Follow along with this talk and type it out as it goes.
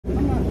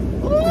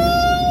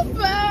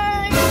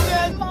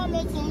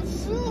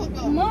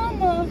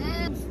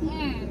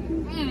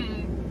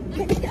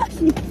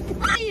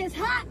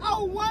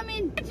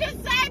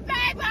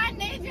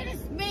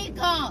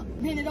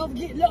don't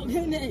get low.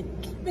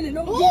 Bending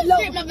over, get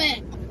low. My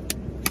back.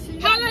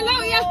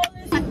 Hallelujah.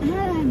 How did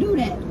I do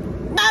that?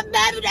 My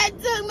baby that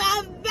took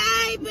my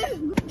baby.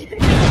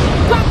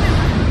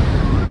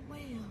 Well,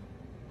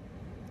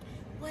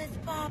 what's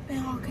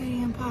poppin',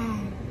 Rkgang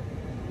Empire?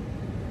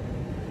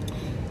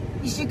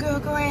 It's your girl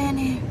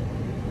Granny.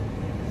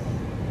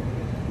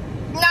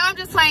 No, I'm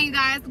just playing, you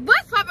guys.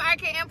 What's poppin',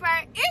 Rkgang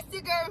Empire? It's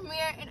your girl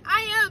Mir, and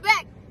I am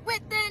back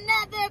with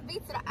another B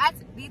to the I to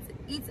the B to the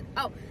E to the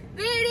O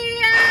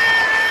video.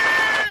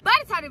 By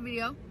the title of the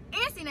video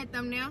and seeing that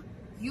thumbnail,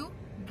 you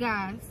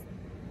guys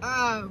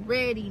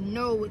already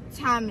know what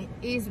time it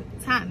is,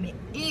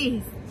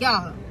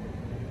 y'all.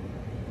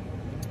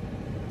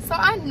 So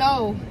I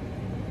know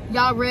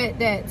y'all read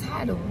that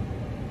title.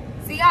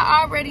 See,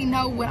 y'all already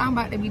know what I'm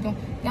about to be doing.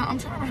 Y'all, I'm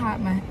trying to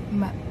hide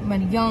my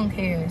young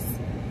hairs.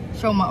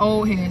 Show my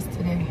old hairs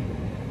today.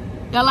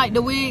 Y'all like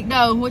the wig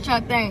though? What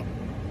y'all think?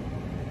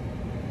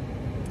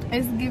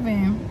 It's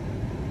giving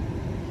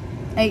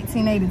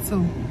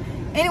 1882.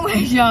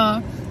 Anyways,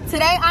 y'all,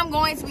 today I'm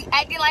going to be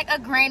acting like a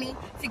granny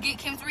to get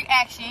Kim's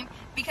reaction,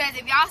 because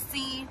if y'all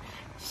seen,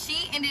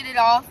 she ended it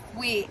off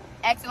with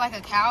acting like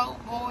a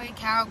cowboy,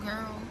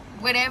 cowgirl,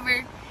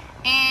 whatever.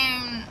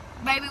 And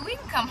baby, we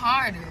can come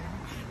harder.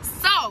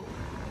 So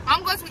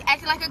I'm going to be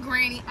acting like a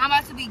granny. I'm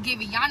about to be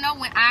giving. Y'all know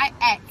when I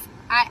act,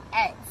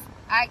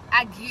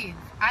 I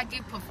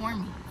give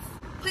performance.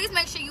 Please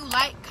make sure you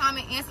like,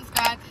 comment, and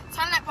subscribe.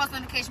 Turn on that post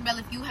notification bell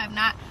if you have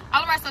not.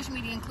 All of our social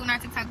media, including our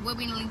TikTok, will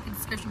be in the link in the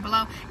description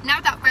below. Now,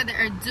 without further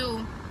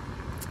ado,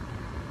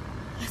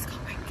 let's go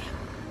break it.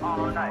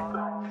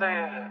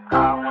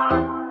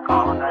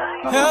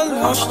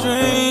 Hello,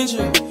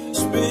 stranger.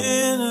 It's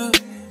been a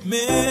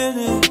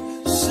minute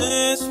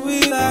since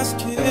we last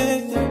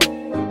kicked.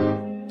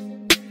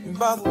 And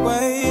by the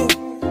way,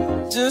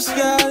 just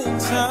got in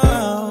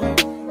town,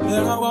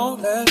 and I won't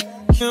let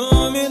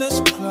cumulus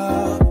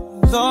clouds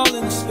all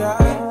in the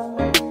sky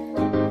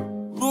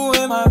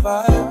ruin my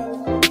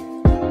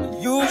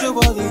vibe.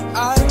 Usually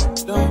I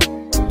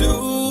don't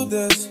do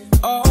this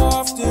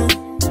often,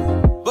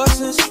 but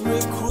since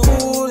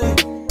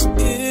recruiting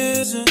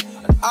isn't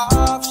an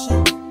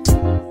option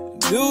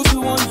due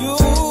to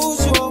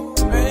unusual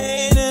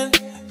rain and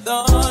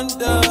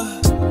thunder.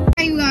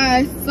 Hey you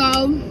guys, so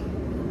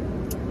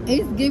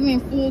it's giving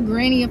full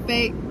granny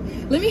effect.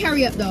 Let me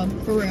hurry up though,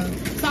 for real.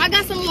 So I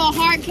got some little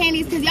hard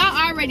candies, because y'all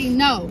already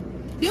know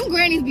them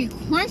grannies be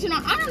crunching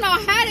on, I don't know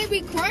how they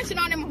be crunching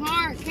on them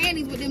hard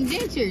candies with them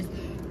dentures.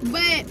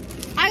 But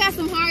I got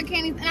some hard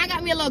candies, and I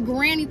got me a little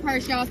granny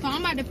purse, y'all. So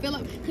I'm about to fill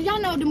up, because y'all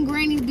know them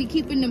grannies be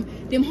keeping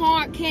them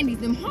hard candies,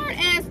 them hard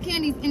ass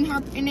candies in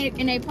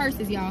their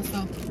purses, y'all. So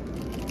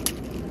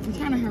I'm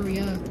trying to hurry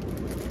up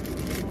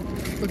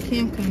for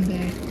Kim come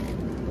back.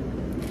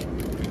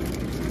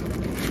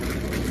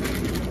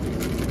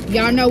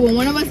 Y'all know when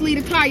one of us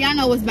leave the car, y'all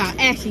know it's about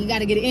action. You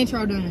gotta get an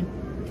intro done.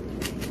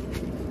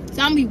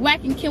 So I'm gonna be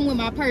whacking Kim with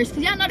my purse,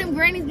 because y'all know them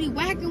grannies be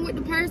whacking with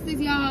the purses,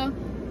 y'all.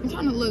 I'm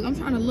trying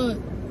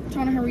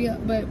to hurry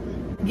up, but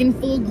getting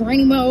full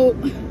granny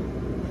mode.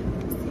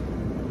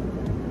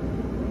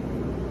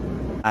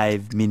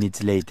 5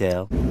 minutes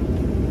later. Ooh,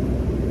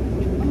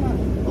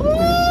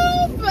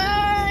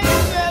 baby,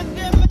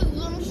 give me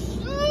some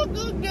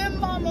sugar. Give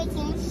mama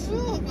some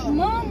sugar.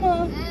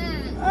 Mama.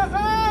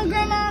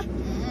 Grandma.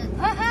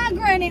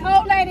 Granny,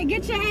 old lady,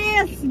 get your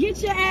ass. Give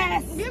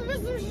me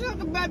some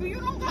sugar, baby. You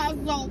don't got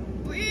so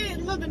big.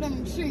 Look at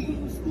them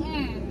cheeks.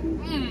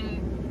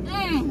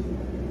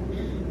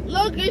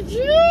 Look at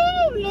you.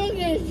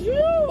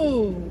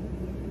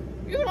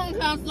 You don't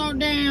got so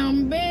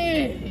damn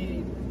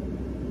big.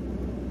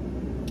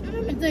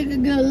 Let me take a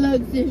good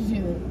look at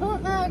you.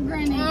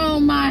 Granny. Oh,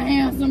 my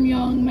handsome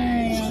young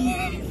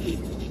man.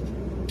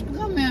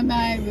 Come here,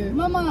 baby.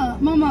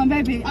 Mama,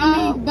 baby.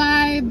 Oh,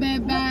 baby.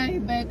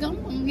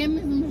 Come on, give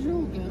me some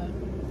sugar.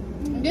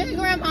 Give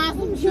Grandma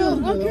some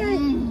sugar. Okay.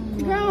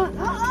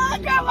 Grandma,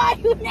 Grandma,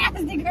 you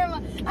nasty, Grandma.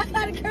 I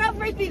got a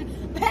girlfriend to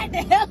back the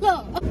hell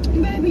up.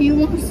 Baby, you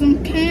want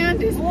some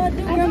candies? What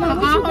do, Grandma?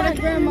 What you got,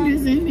 Grandma?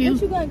 In here.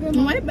 What you got,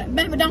 Grandma? Wait,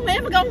 baby, don't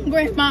ever go and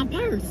grab my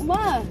purse.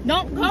 Why?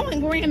 Don't go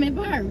and grab my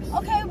purse.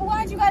 Okay, but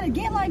why'd you gotta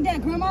get like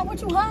that, Grandma?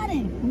 What you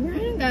hiding?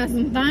 Granny got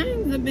some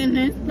things up in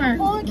this purse.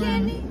 More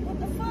candy? What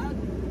the fuck?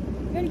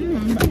 Granny, give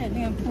me that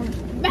damn purse.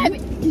 Baby.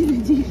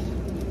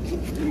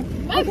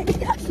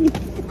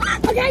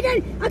 Okay,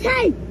 Daddy.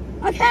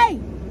 Okay.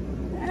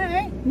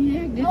 Alright.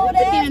 Yeah, this Old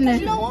is ass, the cause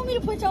you don't want me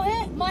to put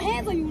my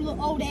hands on you,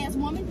 little old ass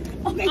woman.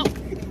 Okay. Oh,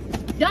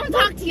 don't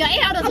talk to your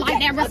elders like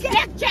that.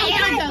 Respect your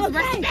elders.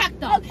 Respect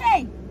them.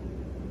 Okay.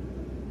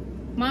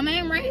 Mama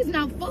ain't raised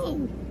no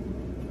fool.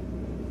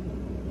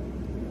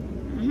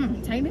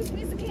 Take this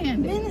piece of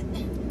candy.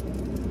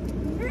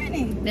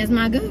 Granny. That's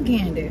my good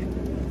candy.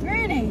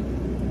 Granny.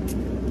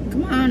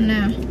 Come on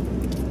now.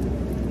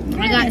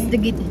 Granny. I got to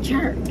get to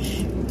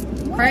church.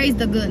 What? Praise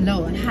the good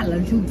Lord.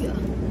 Hallelujah.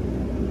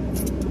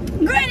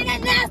 Granny,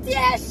 that nasty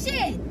ass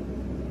shit.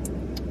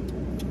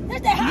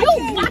 That's that hot You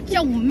candy. watch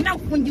your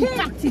mouth when you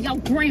talk to your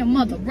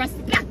grandmother.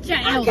 Respect your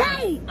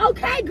elders.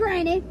 Okay,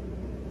 Granny.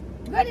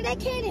 Granny, that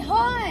candy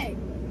hard.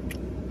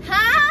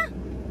 Huh?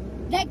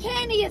 That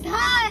candy is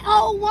hot,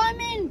 old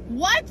woman.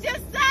 What you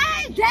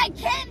say? That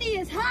candy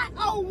is hot,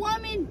 old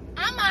woman.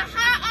 I'm a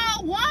hot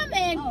old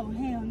woman. Oh,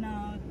 hell no.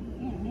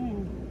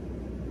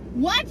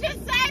 What you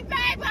say,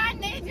 baby? I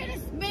need you to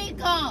speak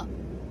up.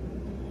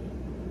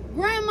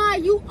 Grandma,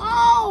 you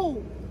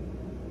old.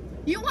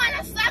 You want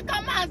to suck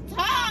on my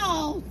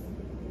toes?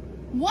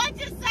 What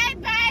you say,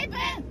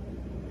 baby?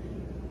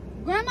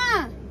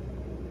 Grandma.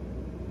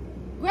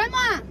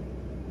 Grandma.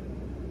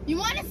 You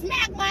want to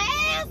smack my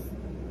ass?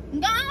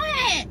 Go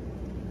ahead.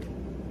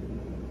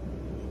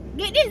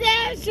 Get this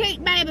ass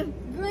treat, baby.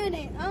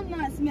 Granny, I'm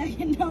not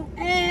smacking no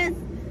ass.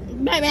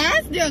 Baby,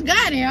 I still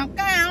got it,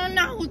 okay? I don't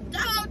know who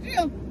told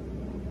you.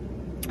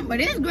 But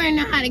this granny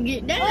know how to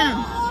get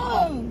down.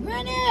 Oh,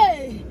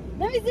 Granny.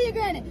 Let me see you,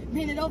 Granny.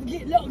 Bend it over,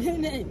 get low,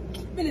 Granny.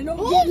 Bend it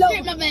over, Who get low.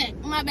 stripped my back?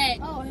 My back.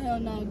 Oh, hell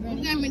no,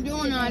 Granny. You got me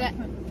doing all that.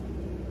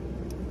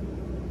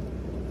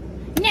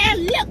 Now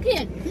look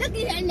here. Look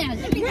here now.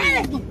 Let me Granny,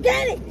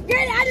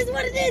 I just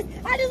wanted this.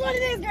 You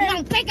Granny.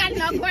 don't take out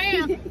no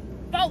ground.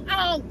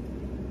 Oh,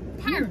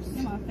 purse.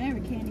 That's my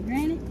favorite candy,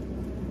 Granny.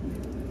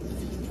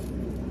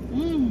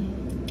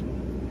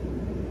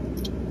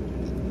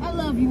 I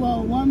love you,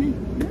 old woman.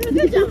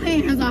 Get your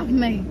hands off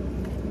me.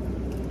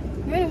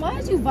 Granny, why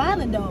is you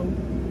violent though?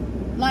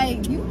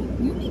 Like you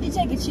need to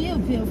take a chill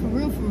pill for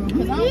real.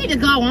 You need to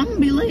go. I'm gonna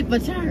be late for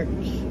church.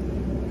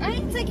 I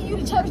ain't taking you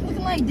to church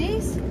looking like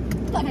this.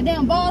 Like a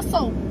damn bar of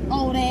soap,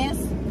 old ass.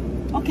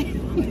 Okay.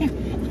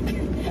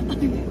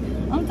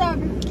 I'm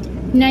talking.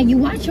 Now you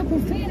watch your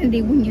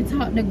profanity when you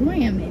talk to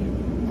Grammy.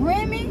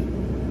 Grammy,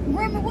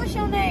 what's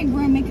your name,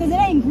 Grammy? Cause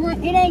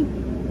it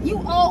ain't you,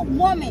 old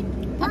woman.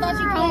 I thought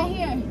you came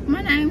here.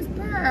 My name's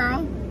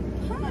Pearl.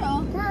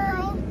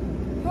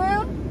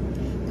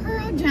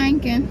 Pearl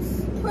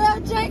Jenkins. Pearl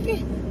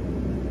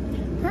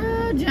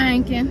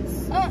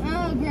Jenkins.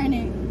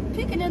 Granny.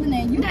 Pick another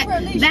name. You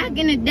Pearlisha. Back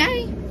in the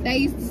day, they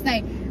used to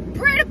say,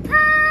 Pretty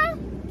Pearl.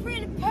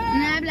 Pretty And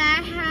I'd be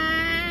like,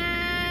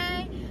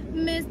 hi,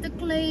 Mr.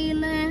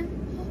 Cleveland.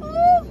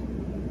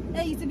 Ooh.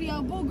 That used to be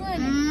old boo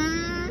Granny.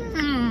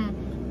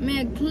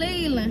 Man,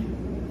 Cleveland.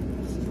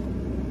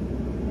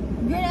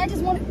 Granny, I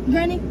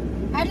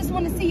just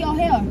want to see your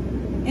hair.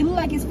 It look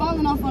like it's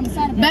falling off on the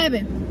side of the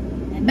Baby.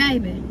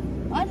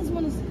 I just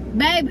want to.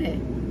 Baby.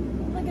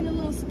 Looking a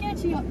little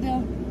sketchy up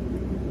there.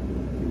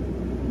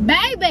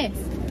 Baby.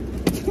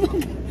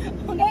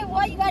 Okay,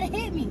 why you gotta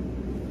hit me,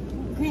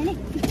 Granny?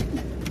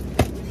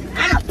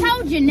 I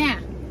told you now.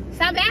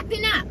 Stop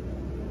acting up.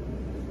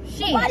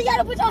 Shit. Why you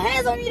gotta put your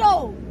hands on me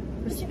though?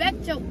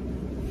 Respect your.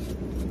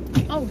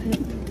 Oh,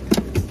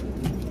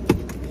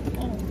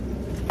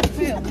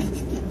 hell.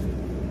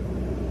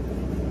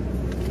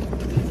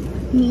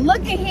 Look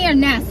at here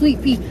now,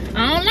 sweet pea.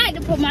 I don't like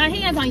to put my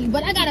hands on you,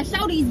 but I gotta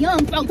show these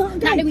young folks not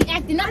to be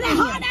acting up. That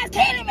hard ass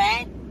candy,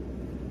 man.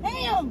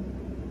 Damn.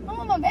 I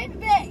want my baby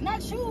back,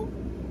 not you.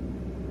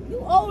 You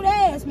old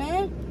ass,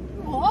 man.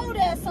 You old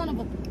ass son of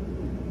a.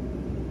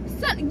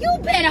 Son, you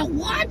better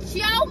watch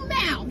your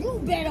mouth.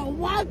 You better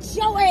watch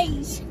your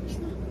age.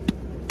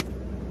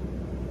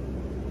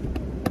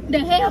 The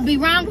hell be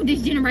wrong with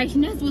this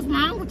generation? That's what's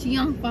wrong with you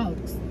young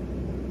folks.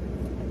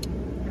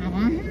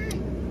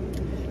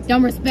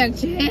 Don't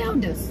respect your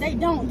elders. They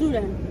don't do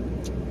that.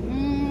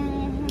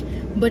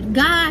 But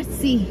God,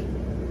 see,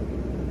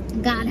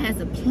 God has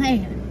a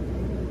plan.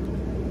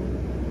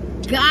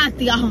 God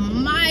the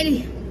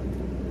Almighty.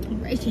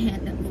 Raise your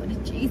hand up for the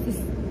Jesus.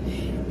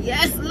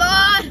 Yes,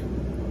 Lord.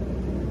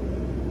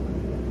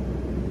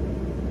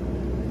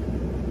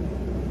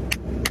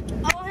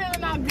 Oh, hell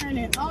no,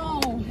 Granny.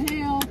 Oh,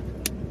 hell.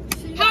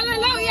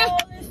 Hallelujah.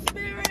 Holy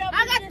Spirit,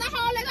 I got the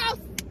Holy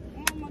Ghost.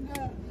 Oh, my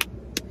God.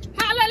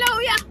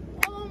 Hallelujah.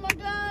 Oh, my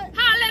God.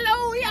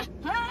 Hallelujah.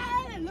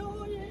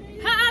 Hallelujah.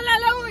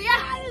 Hallelujah.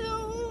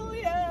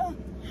 Hallelujah.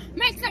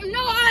 Make some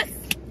noise.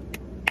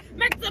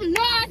 Make some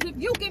noise if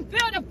you can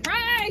feel the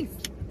praise.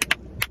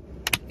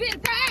 Feel the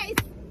praise.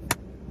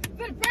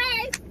 Feel the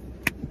praise.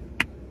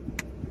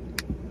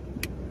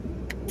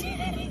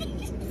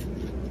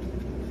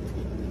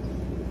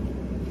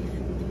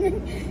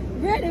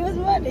 Granny, what's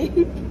funny?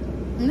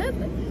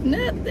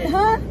 Nothing.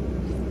 Huh?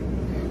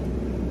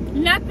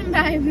 Nothing,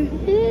 baby.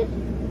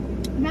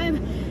 Baby.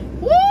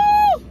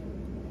 Woo!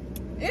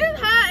 It's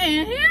hot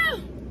in here.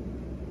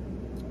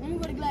 Let me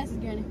wear the glasses,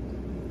 Granny.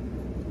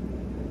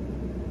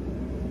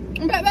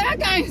 Baby, I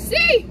can't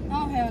see.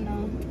 Oh, hell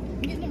no.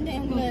 Get them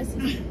damn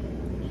glasses.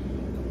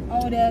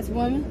 Old ass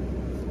woman.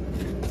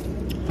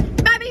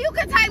 Baby, you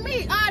can take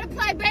me to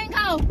play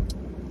bingo.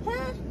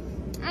 Huh?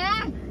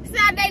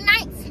 Saturday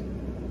nights.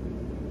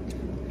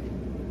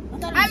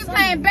 I be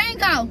playing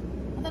bingo.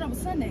 I thought it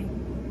was Sunday.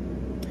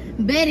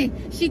 Betty,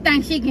 she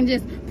thinks she can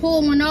just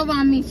pull one over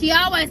on me. She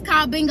always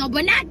call bingo,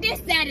 but not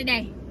this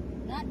Saturday.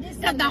 Not this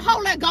Because the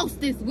Holy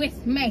Ghost is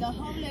with me. The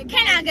Holy Ghost.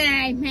 Can I get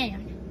an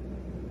amen?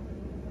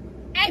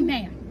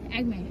 Amen.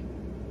 Amen.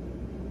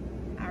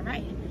 All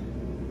right.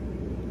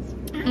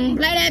 I'm going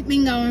to play that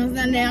bingo on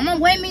Sunday. I'm going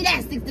to win me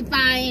that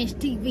 65-inch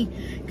TV.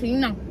 Because, you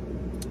know,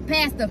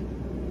 Pastor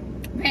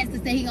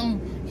said he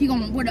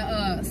gonna put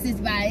a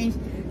 65-inch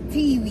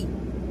TV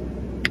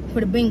for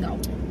the bingo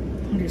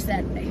on this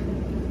Saturday.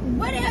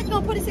 Where the hell you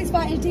gonna put a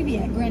 65-inch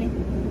TV at, Granny?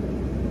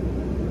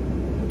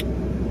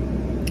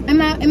 In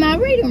my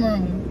reading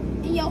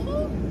room. In your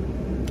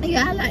home?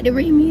 Yeah, I like to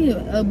read me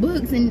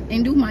books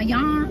and do my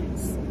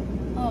yarns.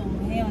 Oh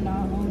hell no,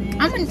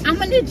 I'm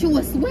gonna knit you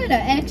a sweater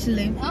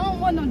actually. I don't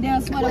want no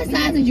damn sweater. What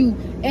size are you?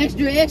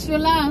 Extra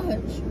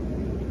large.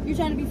 You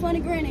trying to be funny,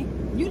 Granny?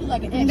 You look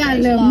like an extra got a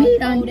little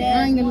meat on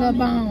your little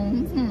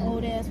bones.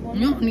 Old ass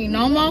woman. You don't need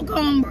no more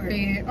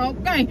cornbread.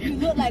 Okay. You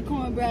look like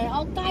cornbread.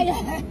 Okay.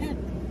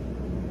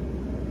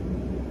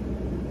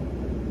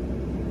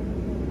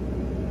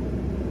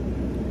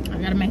 I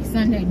gotta make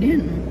Sunday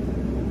dinner.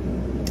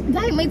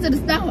 Take me to the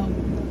store.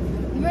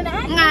 Granny,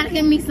 I gotta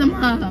get me some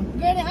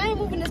Granny, I ain't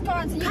moving this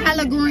car until you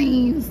collard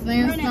greens and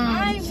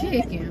Granny, some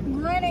chicken.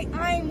 Granny,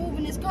 I ain't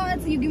moving this car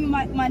until you give me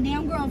my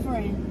damn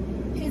girlfriend.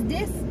 Cause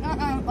this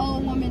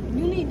old woman,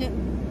 you need to.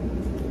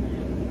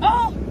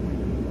 Oh,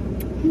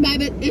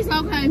 baby, it's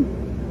okay.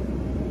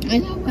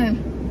 It's okay.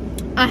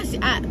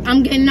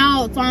 I'm getting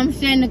old, so I'm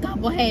shedding a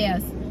couple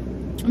hairs.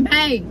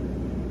 Babe,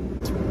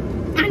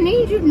 I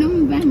need you to know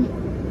me, baby.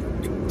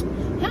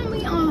 Help me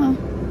get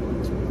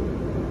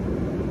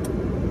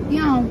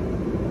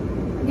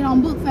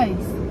on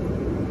Bookface.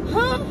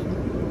 huh?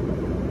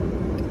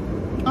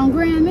 On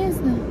Graham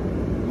Insta.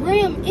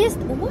 Graham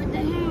Insta? What the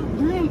hell?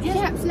 Graham Insta?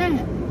 Chap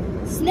Snap.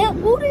 Snap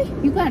booty?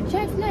 You got a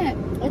Chap Snap.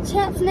 A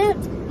chap snap?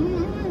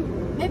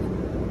 Baby,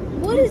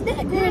 what is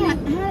that, Granny? How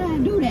do I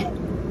do that?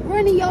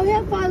 Granny, your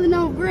hair falling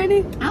off,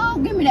 Granny. Oh,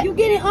 give me that. You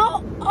getting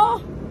old?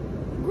 Oh,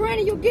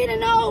 Granny, you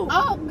getting old?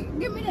 Oh,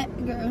 give me that,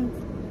 girl.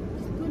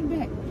 Just put it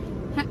back.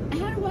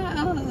 How do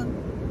I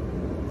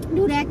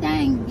do that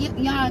thing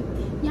y'all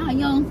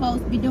young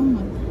folks be doing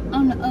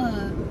on the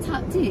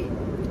top tip?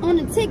 On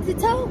the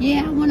tick-to-toe?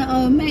 Yeah, I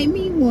wanna make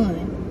me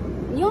one.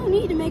 You don't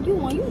need to make you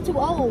one. You too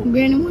old.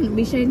 Granny wanna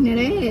be shaking that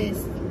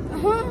ass.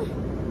 Uh-huh.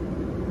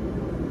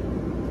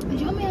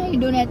 Show me how you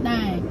do that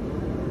thing.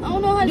 I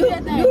don't know how to do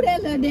that thing. Do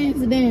that little dance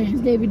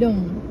they be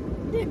doing.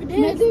 They be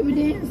They dancing? be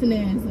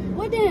dancing.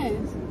 What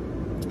dance?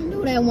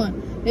 Do that one.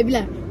 They be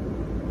like,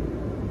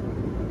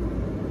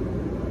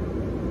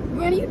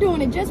 Granny, you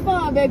doing it just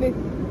fine, baby.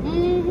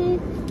 Mm-hmm.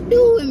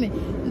 do it with me.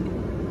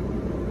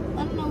 I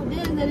don't know what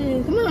dance that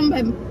is. Come on,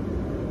 baby.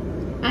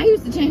 I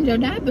used to change your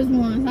diapers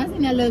once. I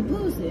seen that little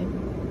pussy.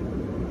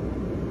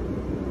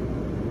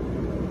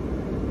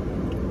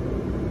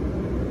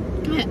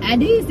 I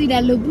did see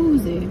that little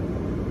pussy.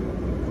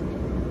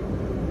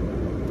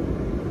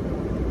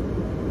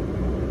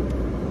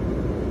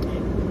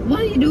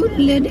 Why do you do the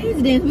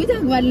little dance? We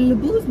talk about the little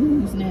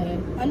boost now.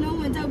 I know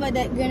when talk about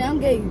that, Granny. I'm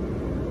gay.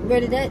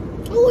 Granny, that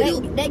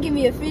get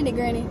me offended,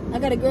 Granny. I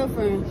got a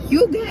girlfriend.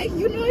 You gay?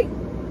 You know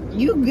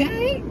you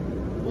gay?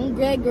 I'm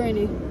gay,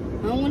 Granny. I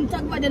don't want to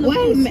talk about that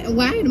little Wait a minute.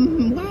 Why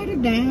the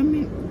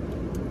diamond?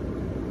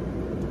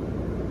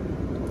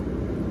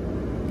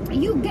 Are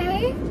you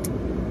gay?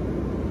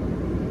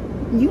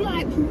 You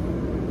like who?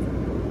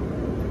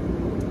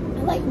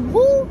 I like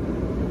who?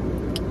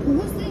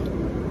 Pussy?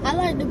 I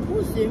like the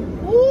pussy.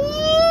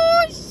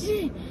 Oh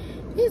shit!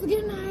 It's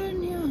getting hot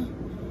in here.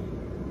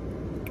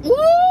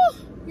 Ooh!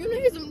 You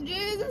need some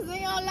Jesus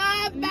in your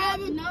life,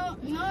 baby. No.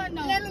 Let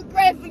me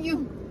pray for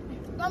you.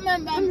 Come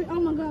on, baby. Oh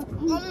my God.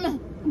 Come on.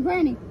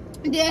 Granny.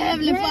 Dear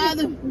Heavenly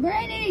Father,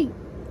 Granny.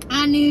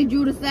 I need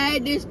you to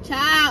save this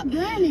child.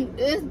 Granny.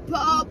 This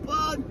poor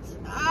child.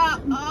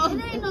 Oh,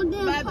 It ain't no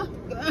damn baby.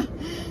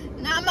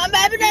 Now my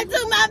baby, they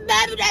took my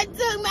baby.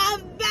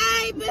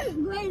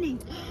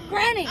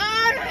 Granny.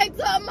 Oh, they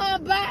took my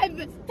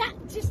baby. Stop.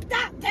 Just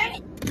stop, damn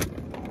it.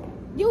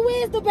 You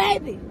is the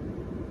baby.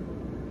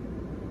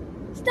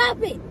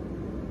 Stop it.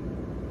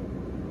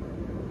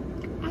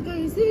 I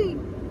can't see.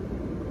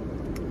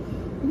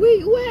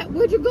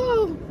 Where'd you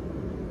go?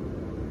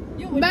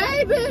 You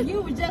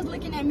was just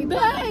looking at me, baby.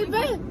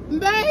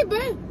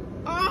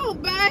 Oh,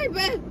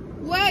 baby,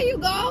 where you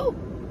go,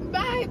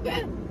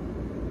 baby?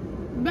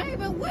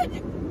 Baby,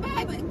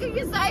 can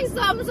you say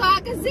something so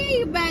I can see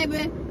you,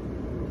 baby?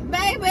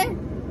 Baby.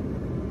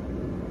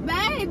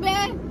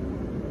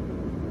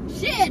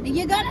 Shit,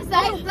 you gonna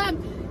say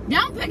something?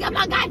 Don't pick up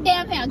my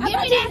goddamn hair. Give me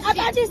that shit. I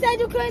thought you said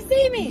you couldn't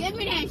see me. Give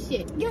me that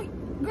shit.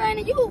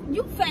 Granny,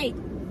 you fake.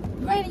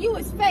 Granny, you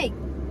is fake.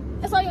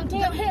 That's all your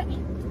damn hair.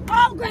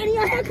 Oh, Granny,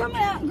 your hair coming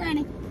out,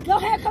 Granny. Your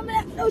hair coming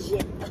out. No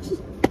shit.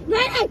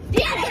 Granny,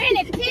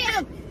 Granny,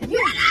 Tim.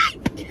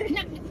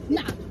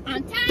 No,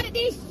 I'm tired of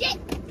this shit.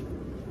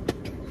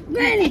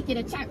 Granny. Take you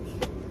to church.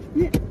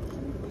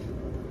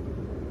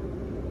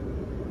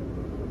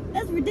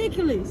 That's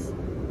ridiculous.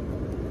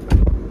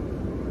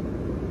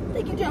 I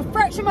think you just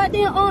fractured my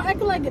damn arm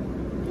acting like a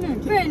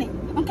Granny.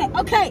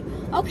 Okay.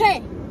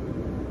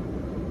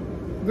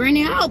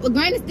 Granny, I hope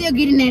Granny still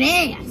getting that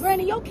ass.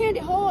 Granny, your candy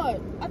hard.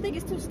 I think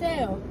it's too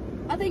stale.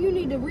 I think you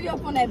need to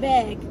re-up on that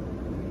bag.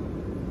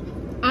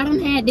 I done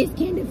had this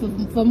candy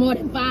for more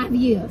than 5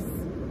 years.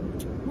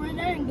 Granny,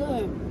 that ain't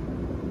good.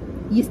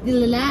 You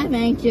still alive,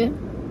 ain't you?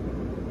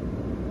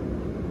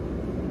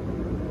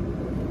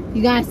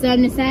 You got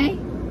something to say?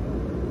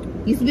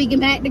 You speaking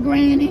back to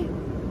Granny?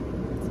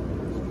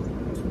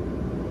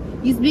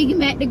 You speaking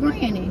back to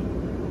Granny?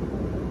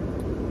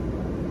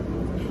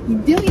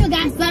 Do you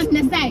got something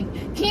to say?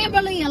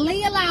 Kimberly and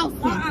Leah Lawson.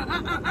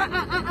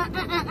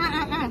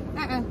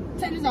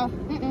 Take this off.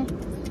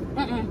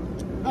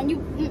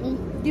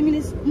 Give me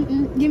this.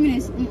 Give me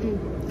this.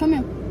 Come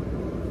here.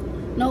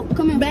 No,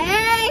 come here.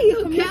 Babe,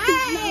 Come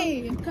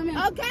okay. Here. No, come here.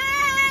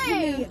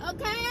 Okay.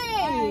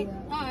 Okay.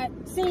 Alright.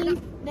 See?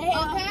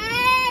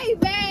 Okay,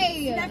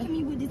 babe. Smacking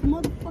me with this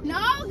motherfucker.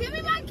 No, give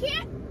me my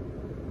kid.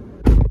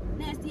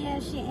 Nasty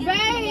ass shit.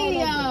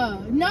 Babe,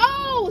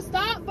 no,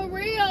 stop for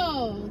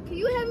real. Can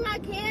you have my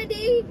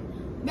candy?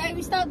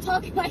 Baby, stop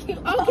talking like you.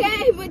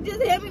 Okay, but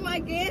just hand me my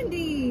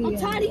candy. I'm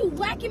tired of you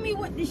whacking me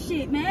with this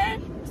shit,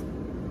 man.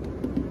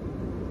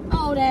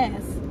 Old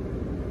ass.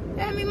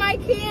 Hand me my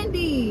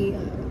candy.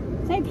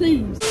 Say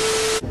please.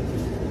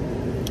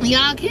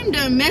 Y'all, Kim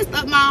done messed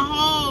up my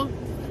whole.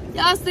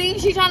 Y'all see,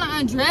 she trying to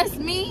undress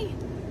me.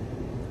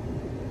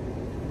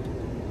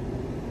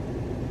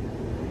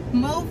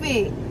 Move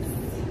it.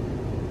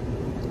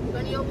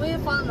 Your wig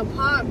falling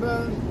apart,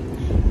 bro.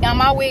 Yeah,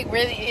 my wig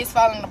really is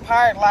falling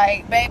apart.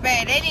 Like, baby,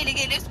 they need to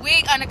get this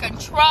wig under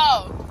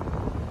control.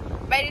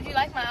 Baby, did you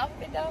like my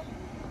outfit though?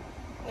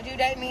 Would you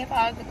date me if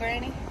I was a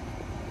granny?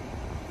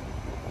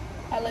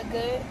 I look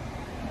good.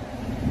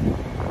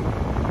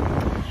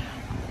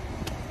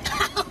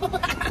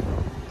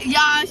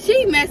 Y'all,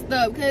 she messed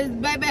up because,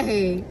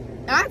 baby,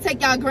 I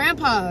take y'all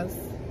grandpas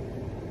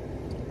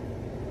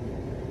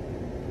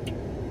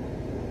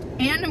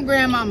and them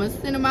grandmamas,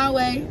 send them my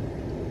way.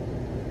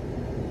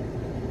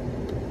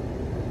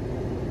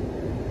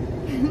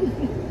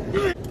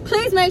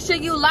 Please make sure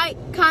you like,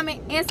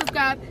 comment, and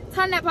subscribe.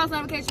 Turn that post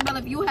notification bell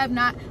if you have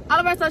not. All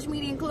of our social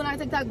media, including our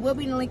TikTok, will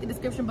be in the link in the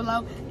description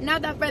below. And now,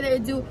 without further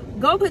ado,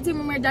 go put Team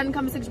Ramir down in the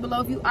comment section below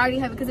if you already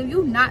have it. Because if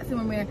you're not Team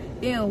Ramir,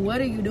 then what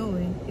are you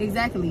doing?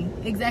 Exactly.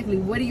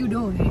 What are you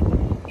doing?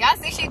 Y'all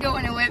see she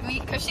doing it with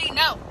me because she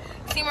know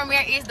Team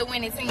Ramir is the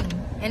winning team.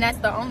 And that's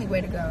the only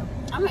way to go.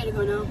 I'm ready to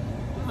go now.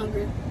 I'm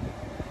hungry.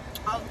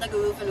 I was thinking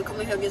we were finna come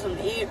in here and get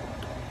something to eat.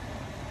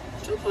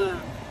 Too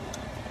fun.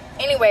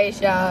 Anyways,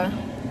 y'all.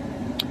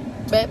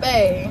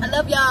 Baby. I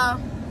love y'all.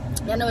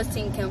 Y'all know it's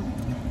Team Kim.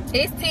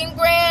 It's Team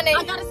Granny.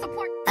 I gotta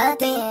support. I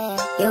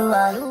think you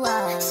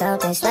are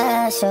something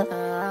special.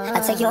 I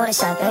take you on a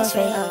shopping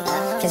spree,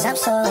 cause I'm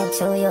so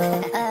into you.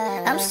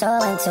 I'm so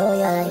into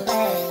you.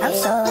 I'm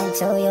so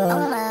into you.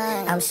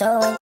 I'm so into